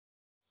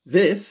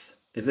This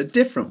is a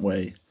different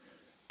way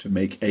to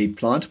make a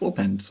plantable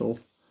pencil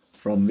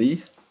from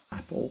the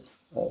apple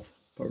of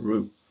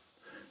Peru.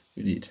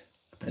 You need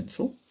a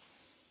pencil,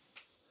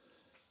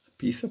 a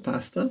piece of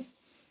pasta,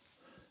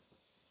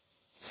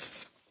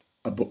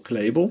 a book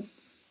label,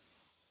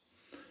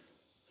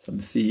 some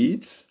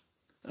seeds,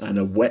 and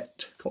a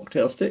wet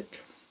cocktail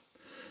stick,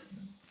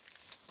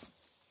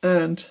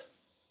 and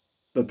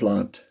the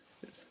plant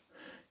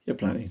you're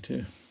planning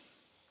to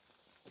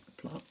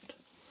plant.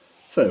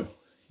 So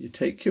you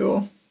take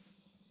your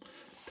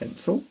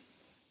pencil,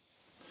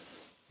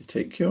 you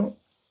take your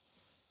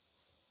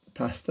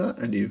pasta,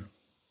 and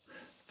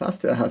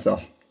pasta has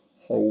a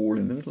hole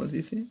in the middle, as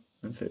you see,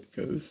 and so it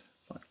goes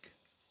like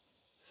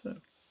so.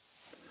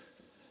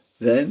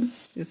 Then,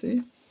 you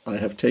see, I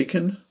have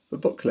taken the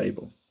book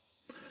label,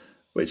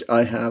 which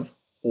I have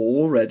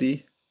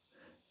already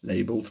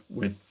labelled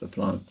with the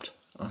plant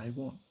I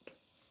want.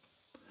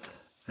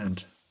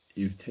 And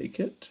you take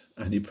it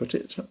and you put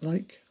it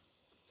like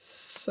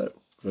so,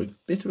 with a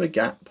bit of a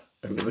gap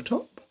over the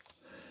top,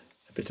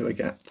 a bit of a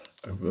gap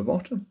over the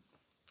bottom,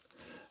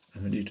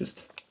 and then you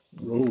just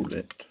roll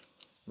it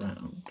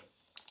round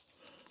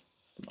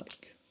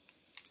like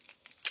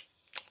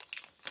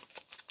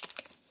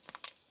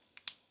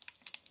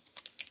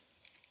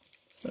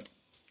so.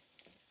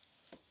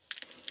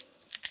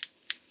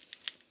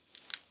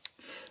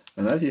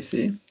 And as you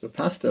see, the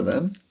pasta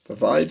then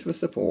provides the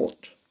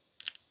support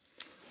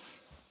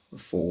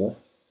for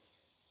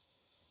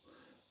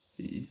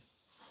the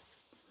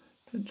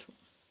pencil.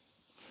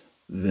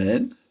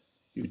 Then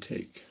you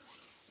take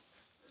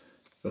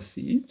the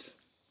seeds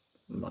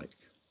like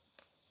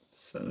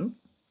so,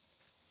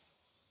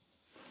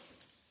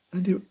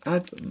 and you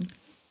add them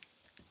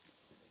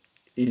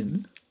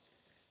in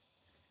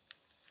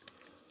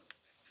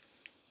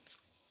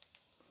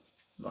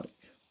like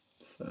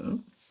so.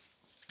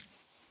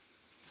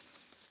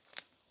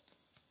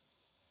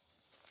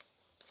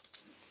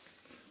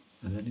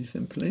 And then you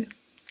simply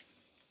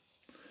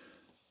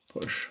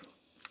push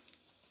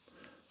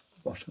the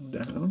bottom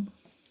down,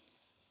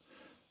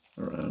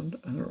 around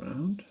and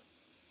around,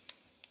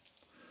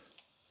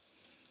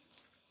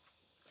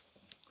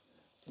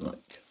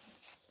 like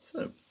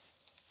so.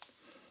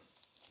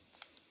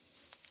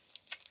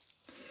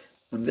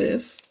 And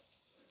this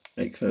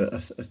makes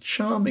a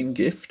charming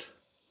gift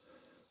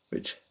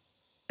which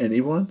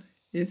anyone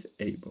is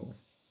able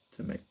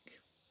to make.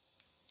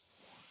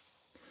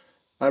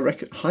 I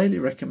highly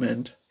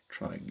recommend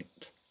trying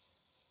it.